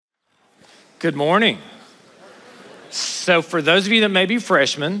Good morning. So for those of you that may be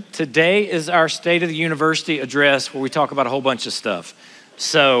freshmen, today is our State of the University address where we talk about a whole bunch of stuff.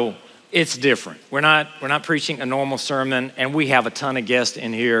 So it's different. We're not preaching a normal sermon, and we have a ton of guests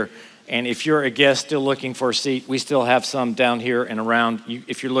in here. And if you're a guest still looking for a seat, we still have some down here and around.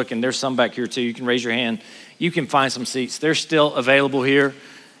 If you're looking, there's some back here too. You can raise your hand. You can find some seats. They're still available here.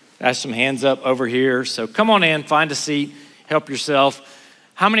 There's some hands up over here. So come on in, find a seat, help yourself.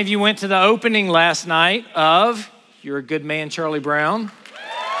 How many of you went to the opening last night of You're a Good Man, Charlie Brown?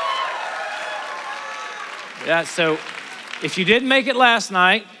 Yeah, so if you didn't make it last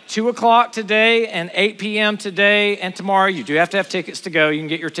night, 2 o'clock today and 8 p.m. today and tomorrow, you do have to have tickets to go. You can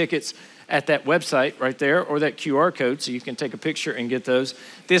get your tickets at that website right there or that QR code so you can take a picture and get those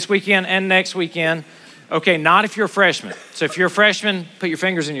this weekend and next weekend. Okay, not if you're a freshman. So if you're a freshman, put your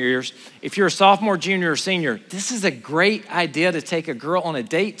fingers in your ears. If you're a sophomore, junior, or senior, this is a great idea to take a girl on a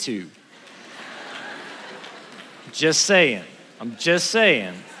date to. Just saying. I'm just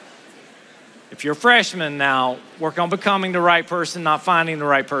saying. If you're a freshman now, work on becoming the right person, not finding the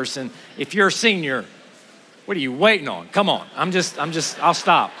right person. If you're a senior, what are you waiting on? Come on. I'll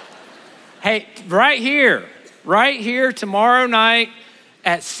stop. Hey, right here tomorrow night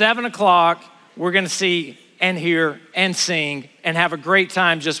at 7 o'clock, we're going to see and hear and sing and have a great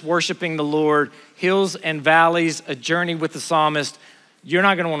time just worshiping the Lord. Hills and valleys, a journey with the psalmist. You're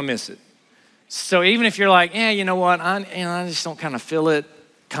not going to want to miss it. So even if you're like, yeah, you know what, I just don't kind of feel it,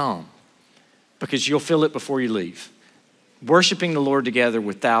 come. Because you'll feel it before you leave. Worshiping the Lord together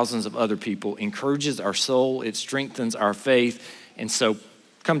with thousands of other people encourages our soul. It strengthens our faith. And so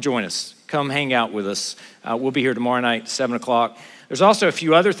come join us. Come hang out with us. We'll be here tomorrow night, 7 o'clock. There's also a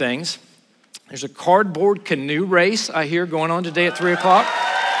few other things. There's a cardboard canoe race I hear going on today at 3 o'clock.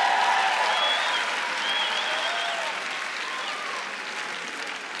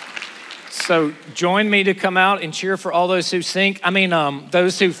 So join me to come out and cheer for all those who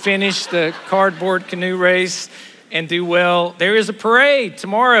those who finish the cardboard canoe race and do well. There is a parade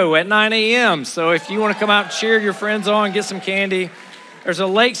tomorrow at 9 a.m. So if you want to come out and cheer your friends on, get some candy. There's a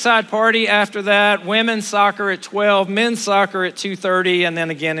lakeside party after that, women's soccer at 12, men's soccer at 2:30, and then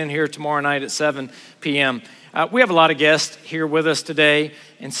again in here tomorrow night at 7 p.m. We have a lot of guests here with us today,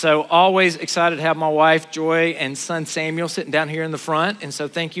 and so always excited to have my wife, Joy, and son, Samuel, sitting down here in the front, and so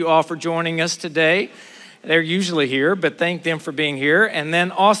thank you all for joining us today. They're usually here, but thank them for being here. And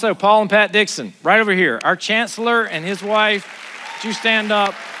then also Paul and Pat Dixon, right over here, our chancellor and his wife. Would you stand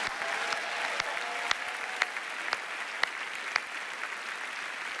up?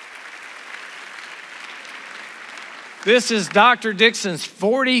 This is Dr. Dixon's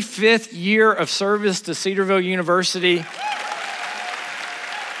 45th year of service to Cedarville University.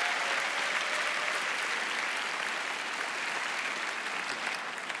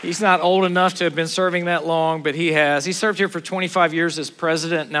 He's not old enough to have been serving that long, but he has. He served here for 25 years as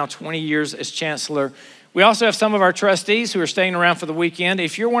president, now 20 years as chancellor. We also have some of our trustees who are staying around for the weekend.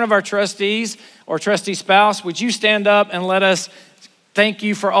 If you're one of our trustees or trustee spouse, would you stand up and let us thank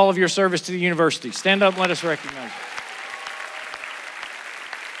you for all of your service to the university? Stand up and let us recognize you.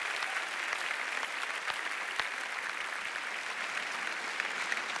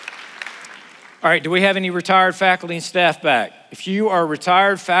 All right, do we have any retired faculty and staff back? If you are a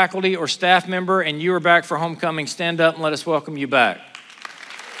retired faculty or staff member and you are back for homecoming, stand up and let us welcome you back.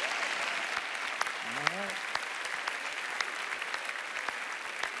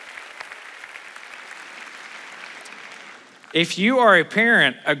 If you are a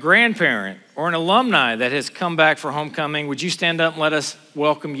parent, a grandparent, or an alumni that has come back for homecoming, would you stand up and let us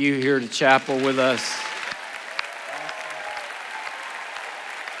welcome you here to chapel with us?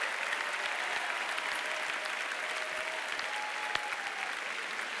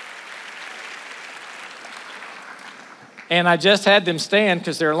 And I just had them stand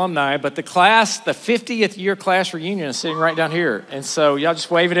because they're alumni, but the 50th year class reunion is sitting right down here. And so y'all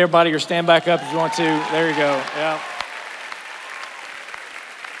just wave at everybody or stand back up if you want to. There you go. Yeah.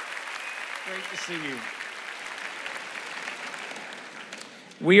 Great to see you.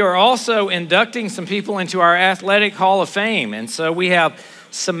 We are also inducting some people into our Athletic Hall of Fame. And so we have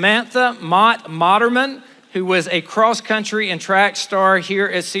Samantha Mott Moderman, who was a cross-country and track star here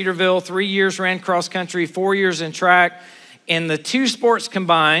at Cedarville. 3 years ran cross-country, 4 years in track. In the two sports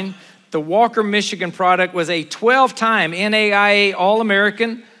combined, the Walker, Michigan product was a 12-time NAIA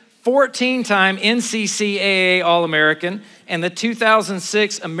All-American, 14-time NCCAA All-American, and the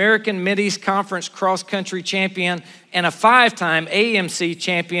 2006 American Mid-East Conference cross-country champion, and a 5-time AMC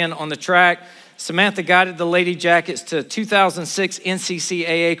champion on the track. Samantha guided the Lady Jackets to 2006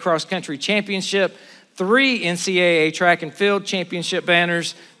 NCCAA cross-country championship, 3 NCAA track and field championship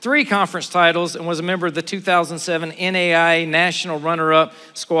banners, 3 conference titles, and was a member of the 2007 NAIA National Runner-Up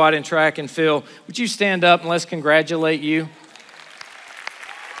Squad in track and field. Would you stand up and let's congratulate you?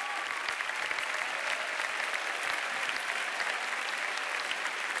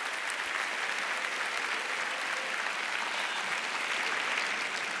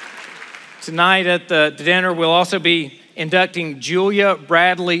 Tonight at the dinner, we'll also be inducting Julia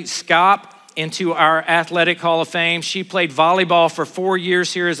Bradley Scott into our Athletic Hall of Fame. She played volleyball for 4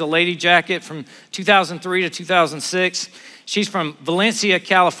 years here as a Lady Jacket from 2003 to 2006. She's from Valencia,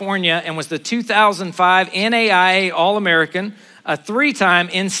 California, and was the 2005 NAIA All-American, a 3-time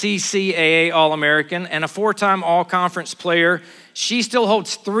NCCAA All-American, and a 4-time All-Conference player. She still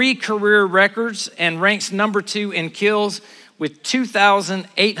holds 3 career records and ranks number 2 in kills with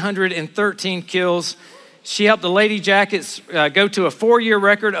 2,813 kills. She helped the Lady Jackets go to a 4-year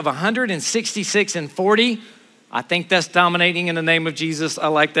record of 166-40. I think that's dominating in the name of Jesus. I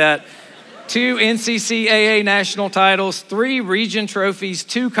like that. 2 NCCAA national titles, 3 region trophies,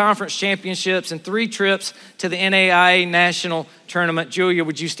 2 conference championships, and 3 trips to the NAIA national tournament. Julia,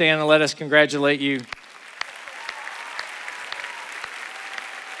 would you stand and let us congratulate you?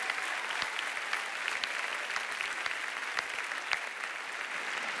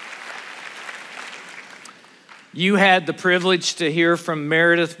 You had the privilege to hear from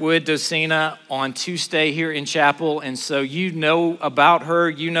Meredith Wood Docena on Tuesday here in chapel, and so you know about her,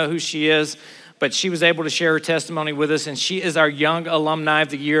 you know who she is, but she was able to share her testimony with us, and she is our Young Alumni of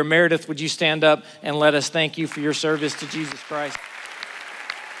the Year. Meredith, would you stand up and let us thank you for your service to Jesus Christ?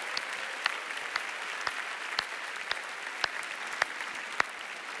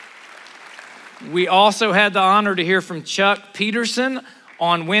 We also had the honor to hear from Chuck Peterson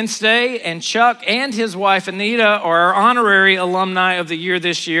on Wednesday, and Chuck and his wife Anita are our honorary alumni of the year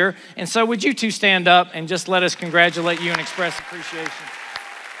this year. And so would you two stand up and just let us congratulate you and express appreciation.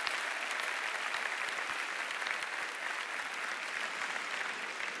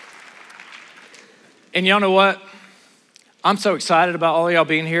 And y'all know what? I'm so excited about all y'all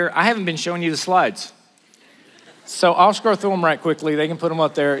being here. I haven't been showing you the slides. So I'll scroll through them right quickly. They can put them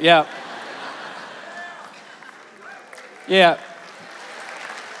up there. Yeah. Yeah.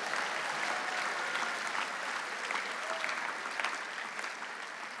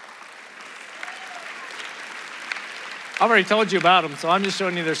 I've already told you about them, so I'm just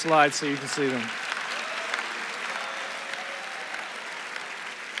showing you their slides so you can see them.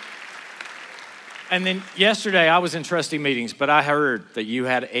 And then yesterday, I was in trustee meetings, but I heard that you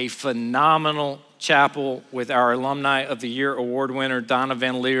had a phenomenal chapel with our Alumni of the Year award winner, Donna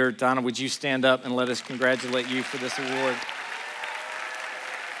Van Leer. Donna, would you stand up and let us congratulate you for this award?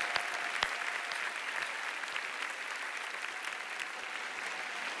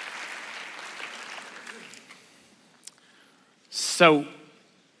 So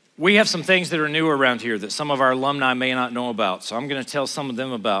we have some things that are new around here that some of our alumni may not know about. So I'm going to tell some of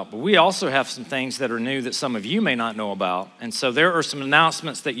them about. But we also have some things that are new that some of you may not know about. And so there are some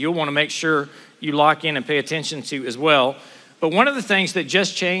announcements that you'll want to make sure you lock in and pay attention to as well. But one of the things that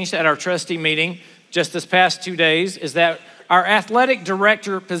just changed at our trustee meeting just this past 2 days is that our athletic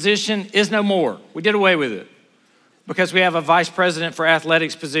director position is no more. We did away with it because we have a vice president for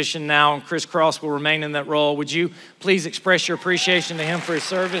athletics position now, and Chris Cross will remain in that role. Would you please express your appreciation to him for his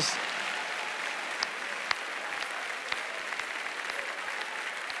service?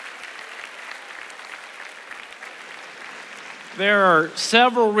 There are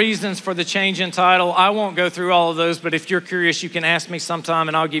several reasons for the change in title. I won't go through all of those, but if you're curious, you can ask me sometime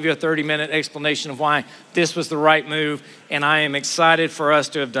and I'll give you a 30-minute explanation of why this was the right move, and I am excited for us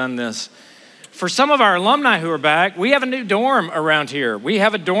to have done this. For some of our alumni who are back, we have a new dorm around here. We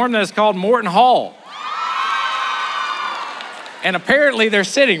have a dorm that is called Morton Hall. And apparently they're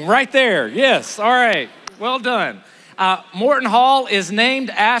sitting right there. Yes, all right, well done. Morton Hall is named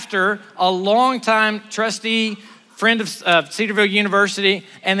after a longtime trustee, friend of Cedarville University,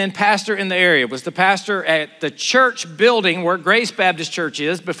 and then pastor in the area. Was the pastor at the church building where Grace Baptist Church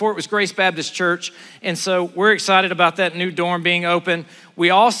is, before it was Grace Baptist Church. And so we're excited about that new dorm being open.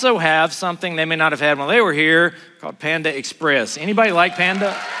 We also have something they may not have had when they were here called Panda Express. Anybody like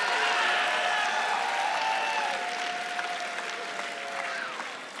Panda?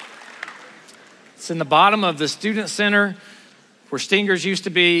 It's in the bottom of the student center where Stingers used to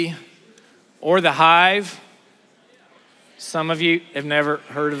be, or the Hive. Some of you have never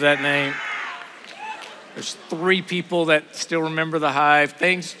heard of that name. There's 3 people that still remember the Hive.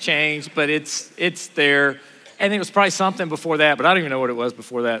 Things changed, but it's there. And it was probably something before that, but I don't even know what it was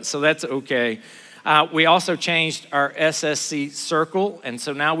before that, so that's okay. We also changed our SSC circle, and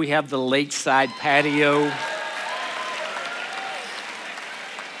so now we have the lakeside patio.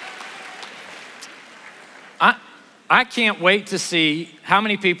 I can't wait to see how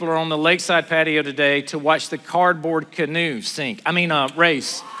many people are on the lakeside patio today to watch the cardboard canoe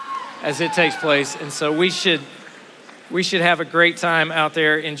race as it takes place. And so we should have a great time out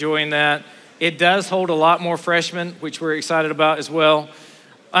there enjoying that. It does hold a lot more freshmen, which we're excited about as well.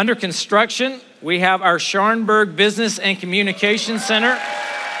 Under construction, we have our Scharenberg Business and Communication Center.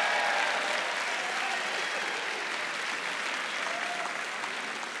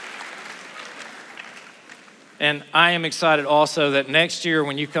 And I am excited also that next year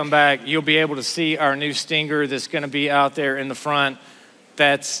when you come back, you'll be able to see our new Stinger that's gonna be out there in the front.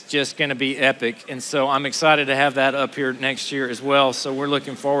 That's just gonna be epic. And so I'm excited to have that up here next year as well. So we're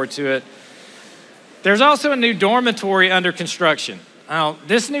looking forward to it. There's also a new dormitory under construction. Now,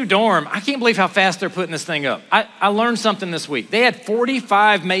 this new dorm, I can't believe how fast they're putting this thing up. I learned something this week. They had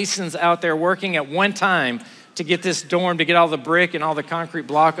 45 masons out there working at one time to get this dorm, to get all the brick and all the concrete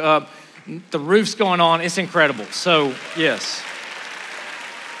block up. The roof's going on, it's incredible. So, yes.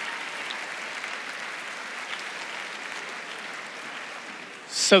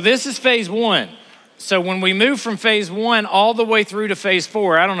 So this is phase one. So when we move from phase one all the way through to phase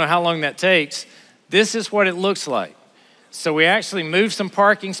four, I don't know how long that takes, this is what it looks like. So we actually move some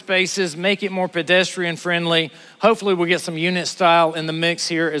parking spaces, make it more pedestrian friendly. Hopefully we'll get some unit style in the mix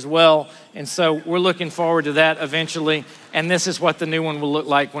here as well. And so we're looking forward to that eventually. And this is what the new one will look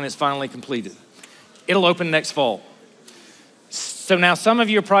like when it's finally completed. It'll open next fall. So now some of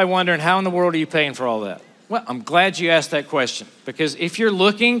you are probably wondering, how in the world are you paying for all that? Well, I'm glad you asked that question, because if you're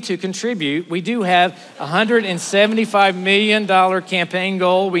looking to contribute, we do have a $175 million campaign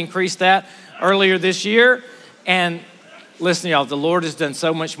goal. We increased that earlier this year. And listen, y'all, the Lord has done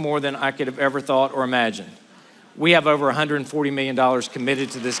so much more than I could have ever thought or imagined. We have over $140 million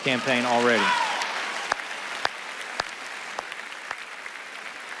committed to this campaign already.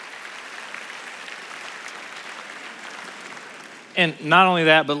 And not only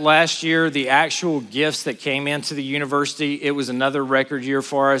that, but last year, the actual gifts that came into the university, it was another record year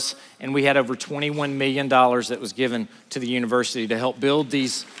for us. And we had over $21 million that was given to the university to help build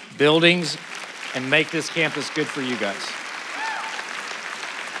these buildings and make this campus good for you guys.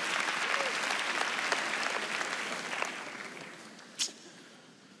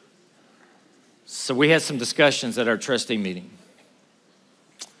 So we had some discussions at our trustee meeting.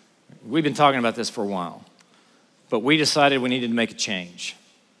 We've been talking about this for a while, but we decided we needed to make a change.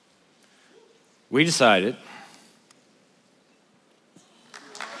 We decided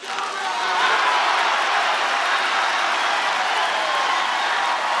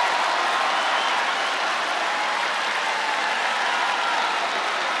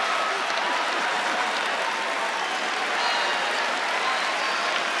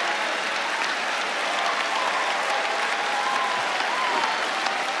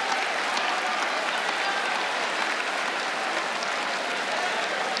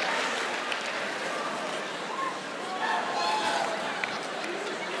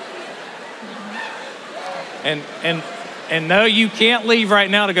And no, you can't leave right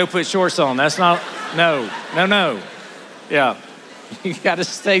now to go put shorts on. That's not, no. Yeah, you got to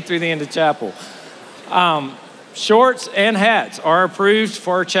stay through the end of chapel. Shorts and hats are approved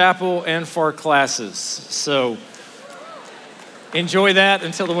for chapel and for classes. So enjoy that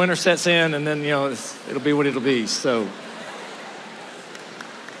until the winter sets in, and then, it'll be what it'll be. So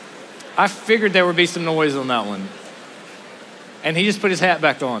I figured there would be some noise on that one. And he just put his hat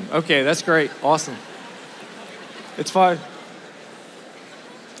back on. Okay, that's great. Awesome. It's fine.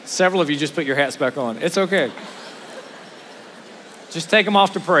 Several of you just put your hats back on. It's okay. Just take them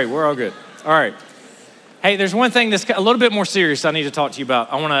off to pray. We're all good. All right. Hey, there's one thing that's a little bit more serious I need to talk to you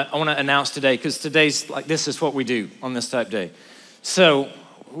about. I want to announce today, because today's this is what we do on this type day. So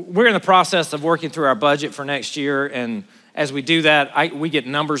we're in the process of working through our budget for next year, and as we do that, we get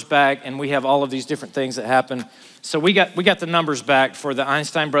numbers back, and we have all of these different things that happen. So we got the numbers back for the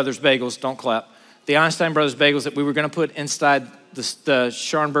Einstein Brothers bagels. Don't clap. The Einstein Brothers bagels that we were going to put inside the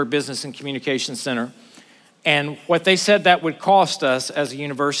Scharenberg Business and Communication Center. And what they said that would cost us as a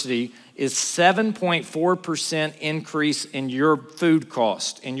university is 7.4% increase in your food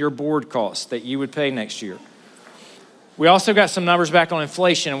cost, in your board cost that you would pay next year. We also got some numbers back on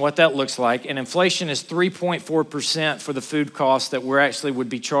inflation and what that looks like. And inflation is 3.4% for the food costs that we're actually would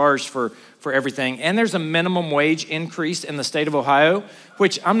be charged for everything. And there's a minimum wage increase in the state of Ohio,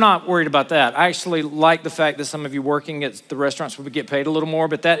 which I'm not worried about that. I actually like the fact that some of you working at the restaurants would get paid a little more,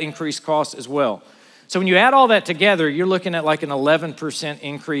 but that increased cost as well. So when you add all that together, you're looking at like an 11%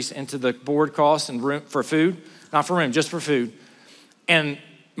 increase into the board costs and room for food, not for room, just for food. And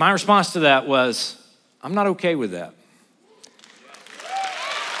my response to that was, I'm not okay with that.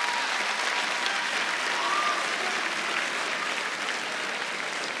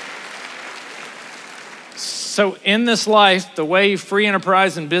 So in this life, the way free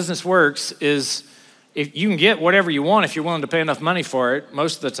enterprise and business works is if you can get whatever you want if you're willing to pay enough money for it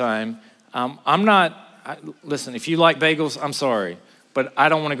most of the time. Listen, if you like bagels, I'm sorry, but I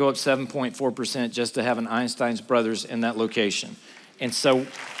don't want to go up 7.4% just to have an Einstein's Brothers in that location. And so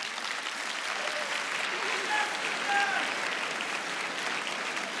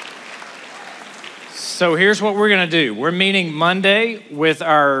here's what we're going to do. We're meeting Monday with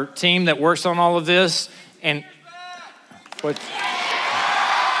our team that works on all of this. And what?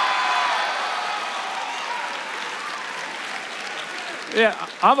 Yeah,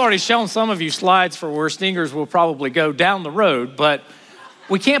 I've already shown some of you slides for where stingers will probably go down the road, but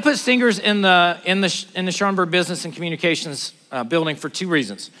we can't put stingers in the Schoenberg Business and Communications building for two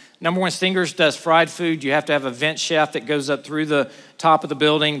reasons. Number one, stingers does fried food. You have to have a vent shaft that goes up through the top of the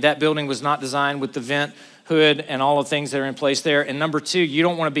building. That building was not designed with the vent hood and all the things that are in place there. And number two, you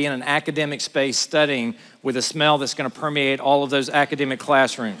don't want to be in an academic space studying with a smell that's going to permeate all of those academic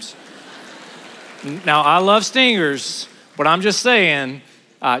classrooms. Now, I love stingers, but I'm just saying,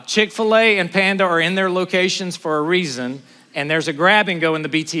 Chick-fil-A and Panda are in their locations for a reason, and there's a grab and go in the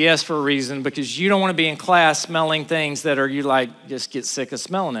BTS for a reason, because you don't want to be in class smelling things that are, you like, just get sick of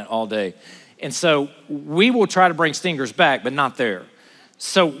smelling it all day. And so we will try to bring stingers back, but not there.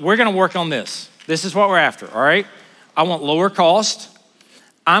 So we're going to work on this. This is what we're after, all right? I want lower cost.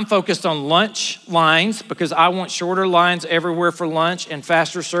 I'm focused on lunch lines because I want shorter lines everywhere for lunch and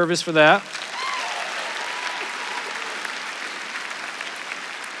faster service for that.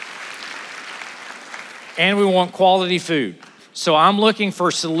 And we want quality food. So I'm looking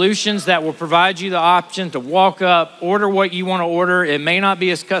for solutions that will provide you the option to walk up, order what you want to order. It may not be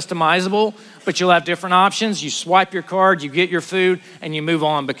as customizable, but you'll have different options. You swipe your card, you get your food, and you move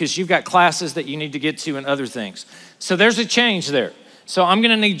on because you've got classes that you need to get to and other things. So there's a change there. So I'm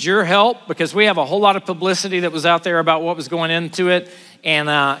gonna need your help because we have a whole lot of publicity that was out there about what was going into it,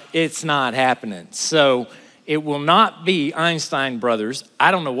 and it's not happening. So it will not be Einstein Brothers.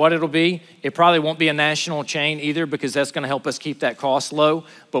 I don't know what it'll be. It probably won't be a national chain either because that's gonna help us keep that cost low,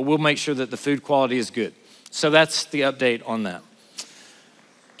 but we'll make sure that the food quality is good. So that's the update on that.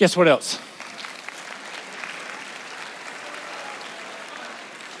 Guess what else?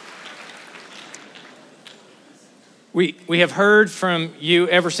 We have heard from you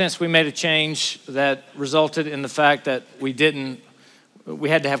ever since we made a change that resulted in the fact that we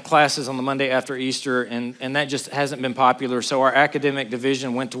had to have classes on the Monday after Easter, and that just hasn't been popular. So our academic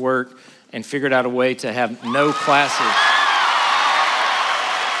division went to work and figured out a way to have no classes.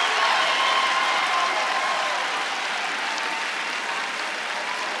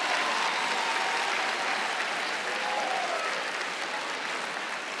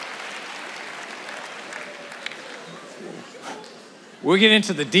 We'll get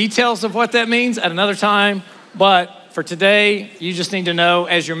into the details of what that means at another time, but for today, you just need to know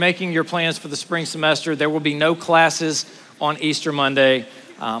as you're making your plans for the spring semester, there will be no classes on Easter Monday.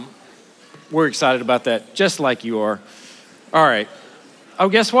 We're excited about that, just like you are. All right. Oh,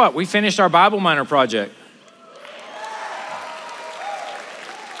 guess what? We finished our Bible Minor project.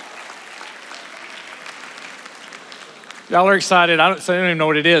 Y'all are excited. I don't even know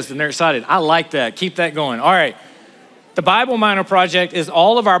what it is, and they're excited. I like that. Keep that going. All right. The Bible Minor project is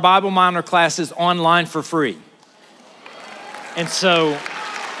all of our Bible Minor classes online for free. And so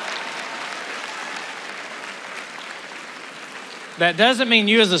that doesn't mean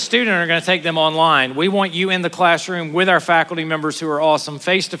you as a student are going to take them online. We want you in the classroom with our faculty members who are awesome,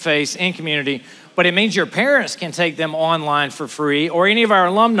 face-to-face, in community. But it means your parents can take them online for free, or any of our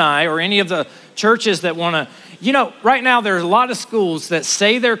alumni or any of the churches that want to. You know, right now there's a lot of schools that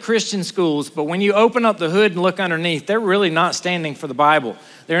say they're Christian schools, but when you open up the hood and look underneath, they're really not standing for the Bible.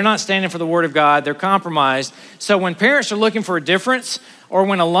 They're not standing for the Word of God. They're compromised. So when parents are looking for a difference, or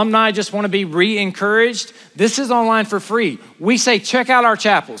when alumni just want to be re-encouraged, this is online for free. We say, check out our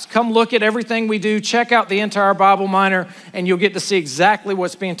chapels. Come look at everything we do. Check out the entire Bible Minor, and you'll get to see exactly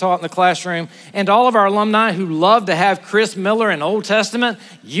what's being taught in the classroom. And all of our alumni who love to have Chris Miller and Old Testament,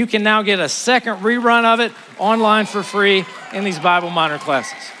 you can now get a second rerun of it online for free in these Bible Minor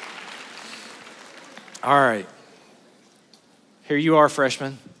classes. All right. Here you are,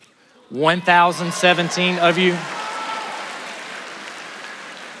 freshmen. 1,017 of you.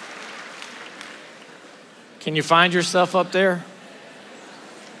 Can you find yourself up there?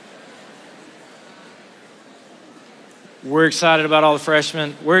 We're excited about all the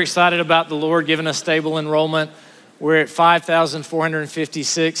freshmen. We're excited about the Lord giving us stable enrollment. We're at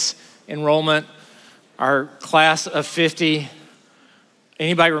 5,456 enrollment. Our class of 50.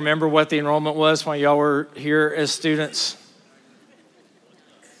 Anybody remember what the enrollment was when y'all were here as students?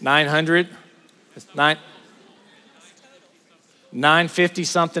 900? 950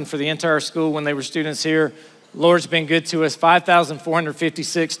 something for the entire school when they were students here. Lord's been good to us.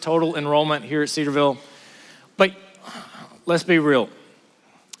 5,456 total enrollment here at Cedarville. But let's be real.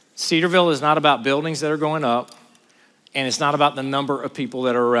 Cedarville is not about buildings that are going up, and it's not about the number of people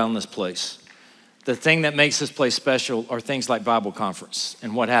that are around this place. The thing that makes this place special are things like Bible conference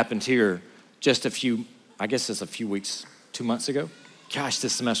and what happened here just a few weeks, 2 months ago. Gosh,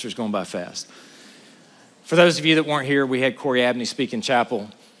 this semester is going by fast. For those of you that weren't here, we had Corey Abney speak in chapel,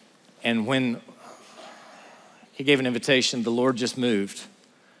 and when he gave an invitation, the Lord just moved,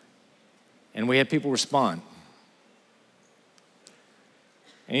 and we had people respond.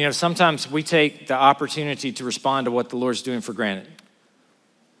 And you know, sometimes we take the opportunity to respond to what the Lord's doing for granted.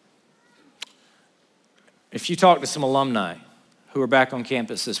 If you talk to some alumni who are back on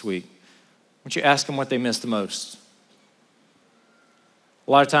campus this week, why don't you ask them what they missed the most?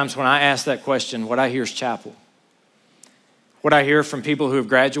 A lot of times when I ask that question, what I hear is chapel. What I hear from people who have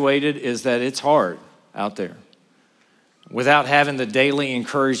graduated is that it's hard out there without having the daily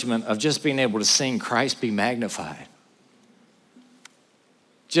encouragement of just being able to sing Christ be magnified.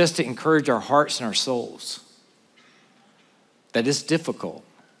 Just to encourage our hearts and our souls. That it's difficult.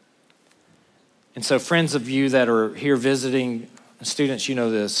 And so friends of you that are here visiting, students, you know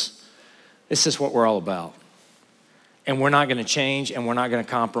this is what we're all about. And we're not gonna change and we're not gonna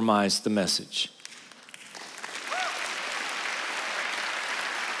compromise the message.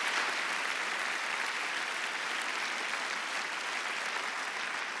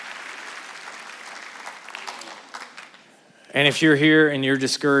 And if you're here and you're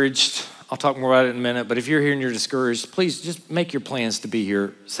discouraged, I'll talk more about it in a minute, but if you're here and you're discouraged, please just make your plans to be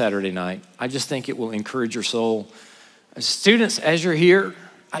here Saturday night. I just think it will encourage your soul. Students, as you're here,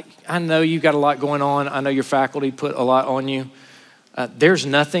 I know you've got a lot going on. I know your faculty put a lot on you. There's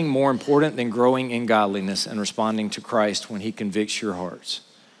nothing more important than growing in godliness and responding to Christ when he convicts your hearts.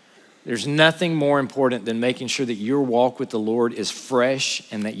 There's nothing more important than making sure that your walk with the Lord is fresh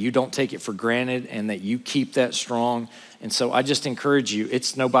and that you don't take it for granted and that you keep that strong. And so I just encourage you,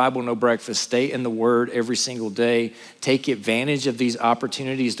 it's no Bible, no breakfast. Stay in the Word every single day. Take advantage of these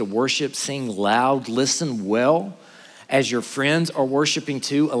opportunities to worship, sing loud, listen well. As your friends are worshiping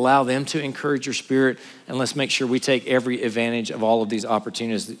too, allow them to encourage your spirit. And let's make sure we take every advantage of all of these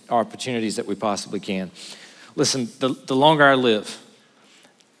opportunities that we possibly can. Listen, the longer I live,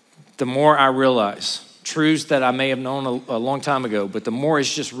 the more I realize truths that I may have known a long time ago, but the more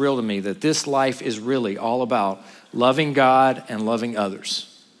it's just real to me that this life is really all about loving God and loving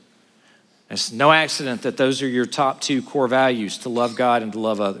others. It's no accident that those are your top two core values, to love God and to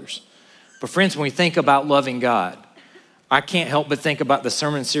love others. But friends, when we think about loving God, I can't help but think about the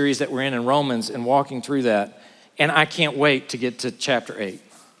sermon series that we're in Romans and walking through that, and I can't wait to get to chapter 8.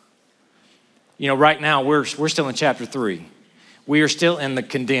 You know, right now we're still in chapter 3. We are still in the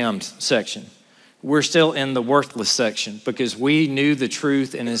condemned section. We're still in the worthless section because we knew the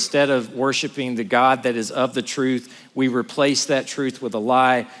truth, and instead of worshiping the God that is of the truth, we replaced that truth with a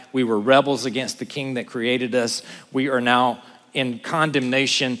lie. We were rebels against the King that created us. We are now in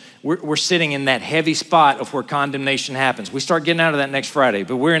condemnation. We're sitting in that heavy spot of where condemnation happens. We start getting out of that next Friday,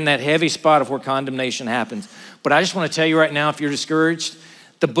 but we're in that heavy spot of where condemnation happens. But I just want to tell you right now, if you're discouraged,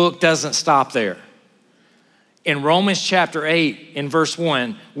 the book doesn't stop there. In Romans chapter 8, in verse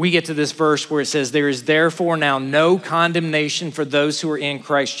 1, we get to this verse where it says, there is therefore now no condemnation for those who are in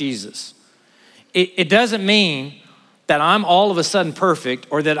Christ Jesus. It doesn't mean that I'm all of a sudden perfect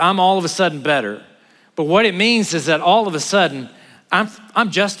or that I'm all of a sudden better. But what it means is that all of a sudden, I'm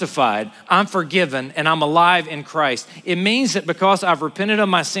justified, I'm forgiven, and I'm alive in Christ. It means that because I've repented of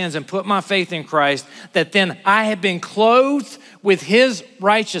my sins and put my faith in Christ, that then I have been clothed with his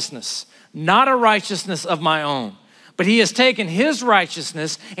righteousness. Not a righteousness of my own, but he has taken his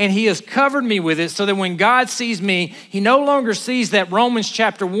righteousness and he has covered me with it so that when God sees me, he no longer sees that Romans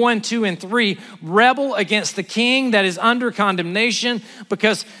chapter 1, 2, and 3 rebel against the King that is under condemnation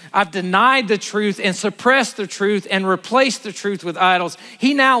because I've denied the truth and suppressed the truth and replaced the truth with idols.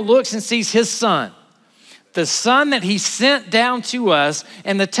 He now looks and sees his son, the son that he sent down to us.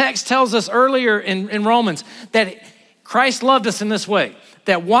 And the text tells us earlier in Romans that Christ loved us in this way,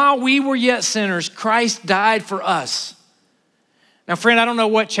 that while we were yet sinners, Christ died for us. Now, friend, I don't know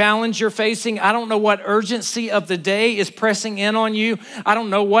what challenge you're facing. I don't know what urgency of the day is pressing in on you. I don't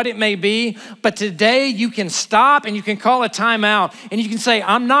know what it may be, but today you can stop and you can call a timeout and you can say,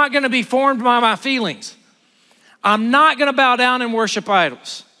 I'm not gonna be formed by my feelings. I'm not gonna bow down and worship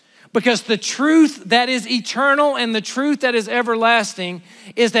idols, because the truth that is eternal and the truth that is everlasting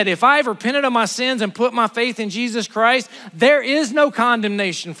is that if I've repented of my sins and put my faith in Jesus Christ, there is no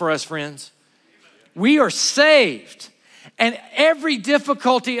condemnation for us, friends. We are saved. And every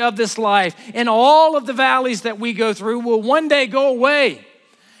difficulty of this life and all of the valleys that we go through will one day go away.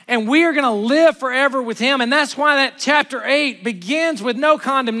 And we are gonna live forever with him. And that's why that chapter 8 begins with no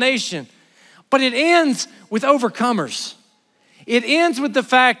condemnation, but it ends with overcomers. It ends with the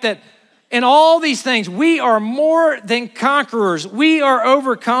fact that in all these things, we are more than conquerors. We are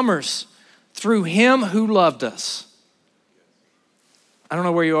overcomers through him who loved us. I don't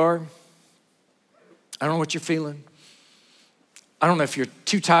know where you are. I don't know what you're feeling. I don't know if you're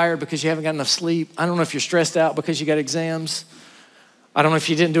too tired because you haven't got enough sleep. I don't know if you're stressed out because you got exams. I don't know if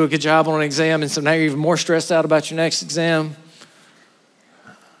you didn't do a good job on an exam and so now you're even more stressed out about your next exam.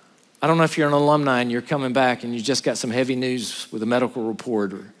 I don't know if you're an alumni and you're coming back and you just got some heavy news with a medical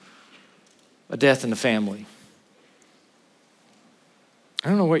report or a death in the family. I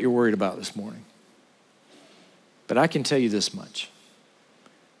don't know what you're worried about this morning, but I can tell you this much.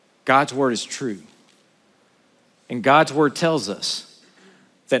 God's word is true. And God's word tells us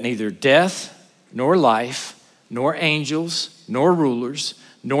that neither death, nor life, nor angels, nor rulers,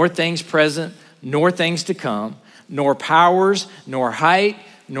 nor things present, nor things to come, nor powers, nor height,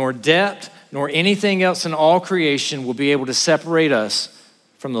 nor depth, nor anything else in all creation will be able to separate us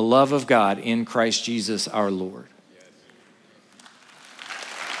from the love of God in Christ Jesus our Lord.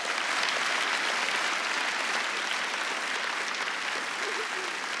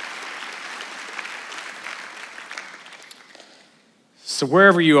 So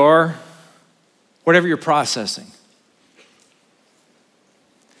wherever you are, whatever you're processing,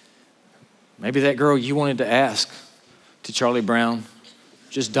 maybe that girl you wanted to ask to Charlie Brown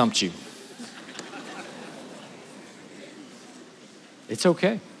just dumped you. It's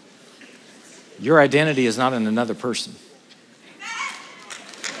okay. Your identity is not in another person.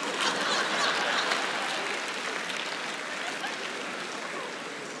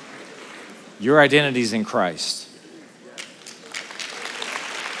 Your identity is in Christ.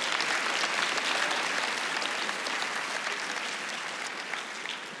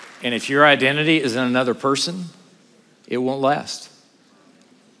 And if your identity is in another person, it won't last.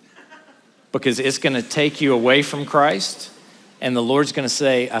 Because it's gonna take you away from Christ, and the Lord's gonna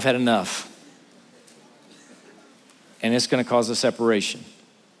say, I've had enough. And it's gonna cause a separation.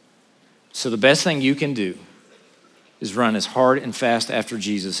 So the best thing you can do is run as hard and fast after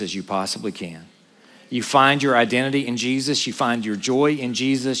Jesus as you possibly can. You find your identity in Jesus, you find your joy in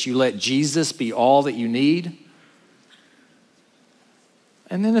Jesus, you let Jesus be all that you need.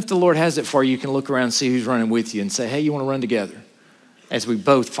 And then if the Lord has it for you, you can look around and see who's running with you and say, hey, you wanna run together as we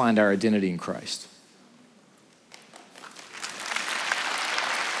both find our identity in Christ.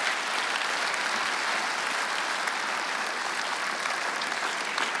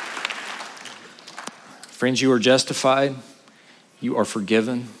 Friends, you are justified, you are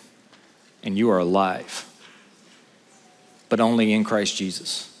forgiven, and you are alive, but only in Christ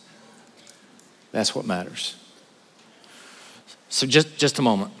Jesus. That's what matters. So just a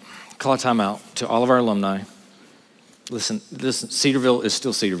moment, call a time out to all of our alumni. Listen, Cedarville is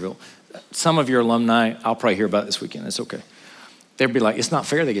still Cedarville. Some of your alumni, I'll probably hear about this weekend, it's okay. They'd be like, it's not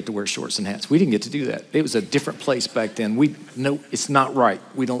fair they get to wear shorts and hats. We didn't get to do that. It was a different place back then. No, it's not right.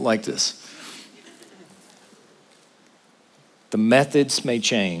 We don't like this. The methods may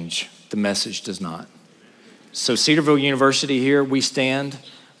change, the message does not. So Cedarville University here, we stand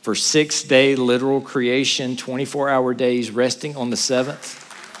for 6-day literal creation, 24-hour days, resting on the 7th.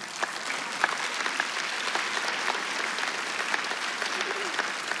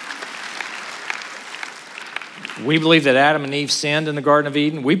 We believe that Adam and Eve sinned in the Garden of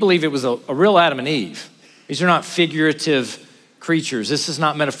Eden. We believe it was a real Adam and Eve. These are not figurative creatures. This is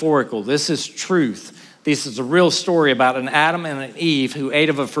not metaphorical. This is truth. This is a real story about an Adam and an Eve who ate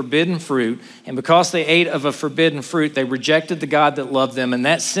of a forbidden fruit. And because they ate of a forbidden fruit, they rejected the God that loved them. And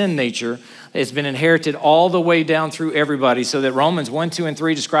that sin nature has been inherited all the way down through everybody, so that Romans 1, 2, and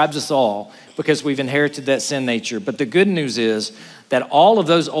 3 describes us all because we've inherited that sin nature. But the good news is that all of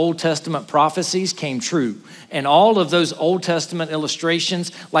those Old Testament prophecies came true. And all of those Old Testament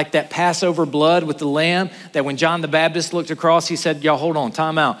illustrations, like that Passover blood with the lamb, that when John the Baptist looked across, he said, y'all, hold on,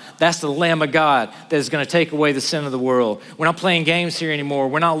 time out. That's the Lamb of God that is gonna take away the sin of the world. We're not playing games here anymore.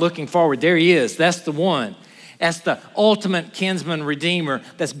 We're not looking forward. There he is, that's the one. That's the ultimate kinsman redeemer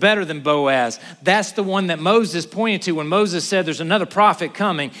that's better than Boaz. That's the one that Moses pointed to when Moses said there's another prophet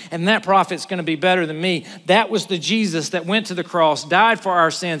coming and that prophet's going to be better than me. That was the Jesus that went to the cross, died for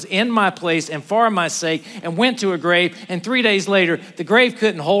our sins in my place and for my sake, and went to a grave. And 3 days later, the grave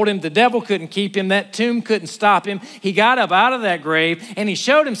couldn't hold him. The devil couldn't keep him. That tomb couldn't stop him. He got up out of that grave and he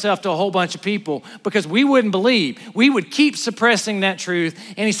showed himself to a whole bunch of people because we wouldn't believe. We would keep suppressing that truth.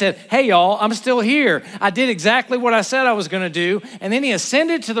 And he said, hey, y'all, I'm still here. I did exactly what I said I was going to do. And then he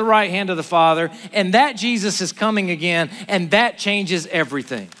ascended to the right hand of the Father, and that Jesus is coming again, and that changes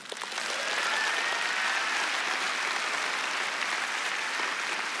everything.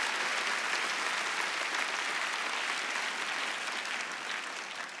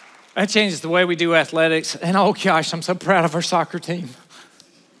 That changes the way we do athletics. And oh gosh, I'm so proud of our soccer team.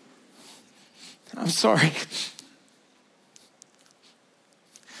 I'm sorry.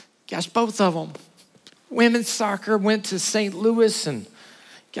 Gosh, both of them. Women's soccer went to St. Louis, and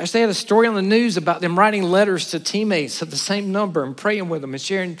gosh, they had a story on the news about them writing letters to teammates of the same number and praying with them and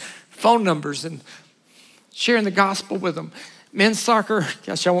sharing phone numbers and sharing the gospel with them. Men's soccer,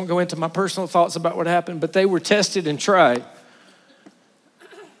 gosh, I won't go into my personal thoughts about what happened, but they were tested and tried.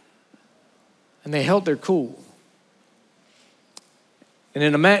 And they held their cool. And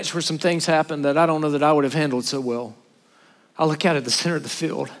in a match where some things happened that I don't know that I would have handled so well, I look out at the center of the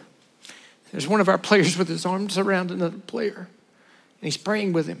field. There's one of our players with his arms around another player, and he's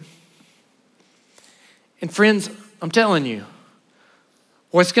praying with him. And friends, I'm telling you,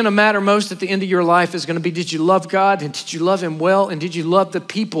 what's going to matter most at the end of your life is going to be, did you love God, and did you love him well, and did you love the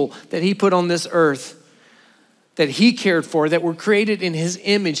people that he put on this earth, that he cared for, that were created in his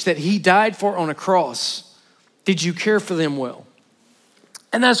image, that he died for on a cross? Did you care for them well?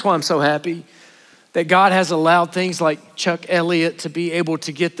 And that's why I'm so happy that God has allowed things like Chuck Elliott to be able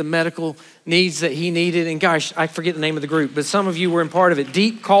to get the medical needs that he needed. And gosh, I forget the name of the group, but some of you were in part of it.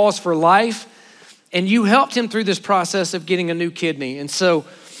 Deep Calls for Life. And you helped him through this process of getting a new kidney. And so,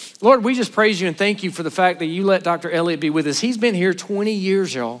 Lord, we just praise you and thank you for the fact that you let Dr. Elliott be with us. He's been here 20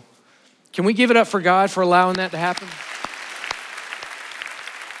 years, y'all. Can we give it up for God for allowing that to happen?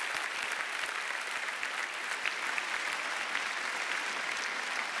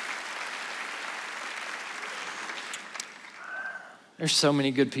 There's so many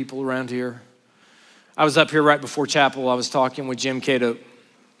good people around here. I was up here right before chapel. I was talking with Jim Cato.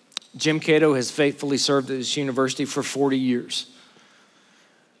 Jim Cato has faithfully served at this university for 40 years.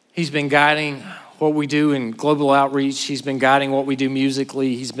 He's been guiding what we do in global outreach. He's been guiding what we do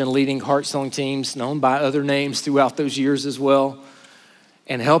musically. He's been leading heart-song teams known by other names throughout those years as well,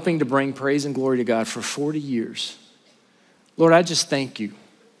 and helping to bring praise and glory to God for 40 years. Lord, I just thank you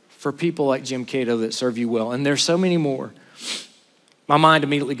for people like Jim Cato that serve you well. And there's so many more. My mind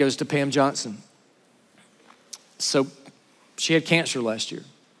immediately goes to Pam Johnson. So she had cancer last year.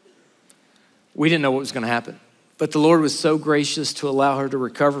 We didn't know what was going to happen, but the Lord was so gracious to allow her to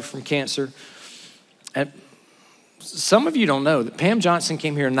recover from cancer. And some of you don't know that Pam Johnson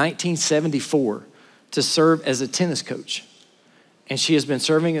came here in 1974 to serve as a tennis coach, and she has been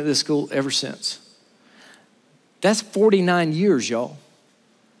serving at this school ever since. That's 49 years, y'all.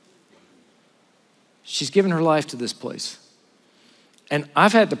 She's given her life to this place. And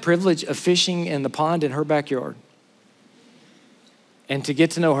I've had the privilege of fishing in the pond in her backyard and to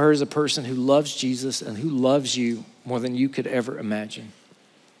get to know her as a person who loves Jesus and who loves you more than you could ever imagine.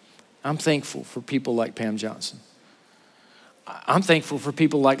 I'm thankful for people like Pam Johnson. I'm thankful for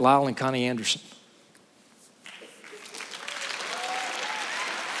people like Lyle and Connie Anderson.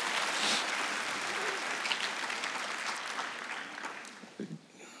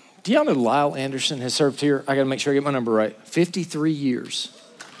 Do y'all know Lyle Anderson has served here? I gotta make sure I get my number right. 53 years.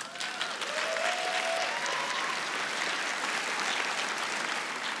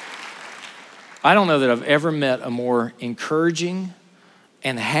 I don't know that I've ever met a more encouraging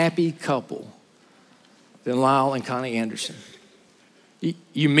and happy couple than Lyle and Connie Anderson.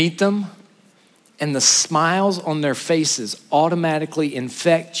 You meet them, and the smiles on their faces automatically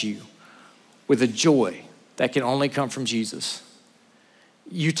infect you with a joy that can only come from Jesus.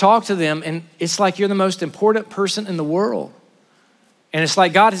 You talk to them, and it's like you're the most important person in the world. And it's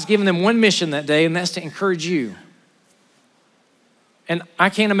like God has given them one mission that day, and that's to encourage you. And I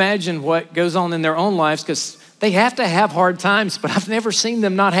can't imagine what goes on in their own lives because they have to have hard times, but I've never seen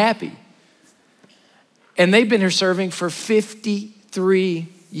them not happy. And they've been here serving for 53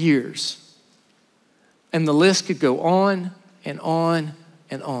 years. And the list could go on and on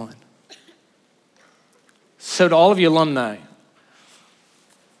and on. So to all of you alumni,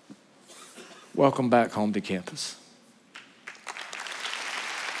 welcome back home to campus.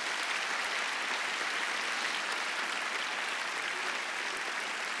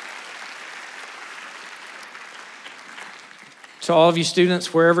 to all of you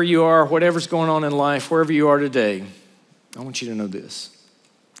students, wherever you are, whatever's going on in life, wherever you are today, I want you to know this.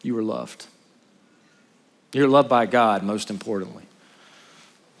 You are loved. You're loved by God, most importantly.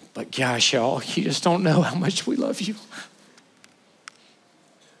 But gosh, y'all, you just don't know how much we love you.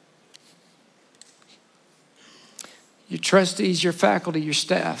 Your trustees, your faculty, your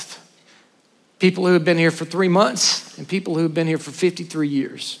staff, people who have been here for 3 months and people who have been here for 53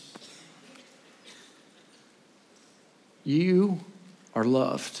 years. You are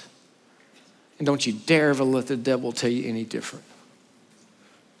loved. And don't you dare ever let the devil tell you any different.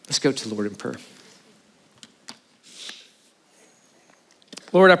 Let's go to the Lord in prayer.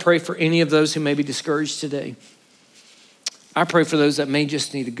 Lord, I pray for any of those who may be discouraged today. I pray for those that may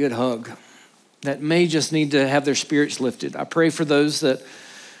just need a good hug, that may just need to have their spirits lifted. I pray for those that,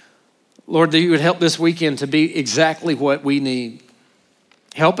 Lord, that you would help this weekend to be exactly what we need.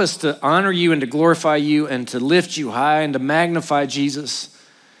 Help us to honor you and to glorify you and to lift you high and to magnify Jesus.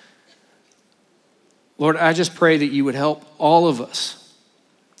 Lord, I just pray that you would help all of us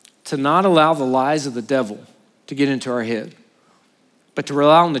to not allow the lies of the devil to get into our head, but to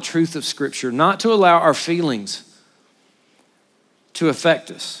rely on the truth of Scripture, not to allow our feelings to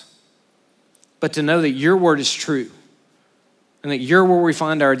affect us, but to know that your word is true and that you're where we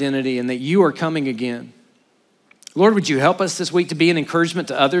find our identity and that you are coming again. Lord, would you help us this week to be an encouragement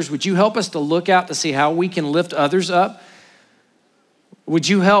to others? Would you help us to look out to see how we can lift others up? Would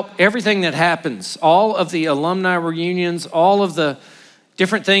you help everything that happens, all of the alumni reunions, all of the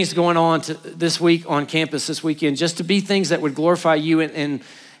different things going on this week on campus this weekend, just to be things that would glorify you and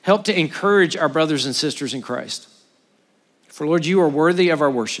help to encourage our brothers and sisters in Christ. For Lord, you are worthy of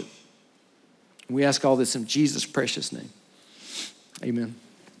our worship. We ask all this in Jesus' precious name. Amen.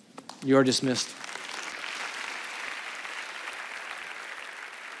 You are dismissed.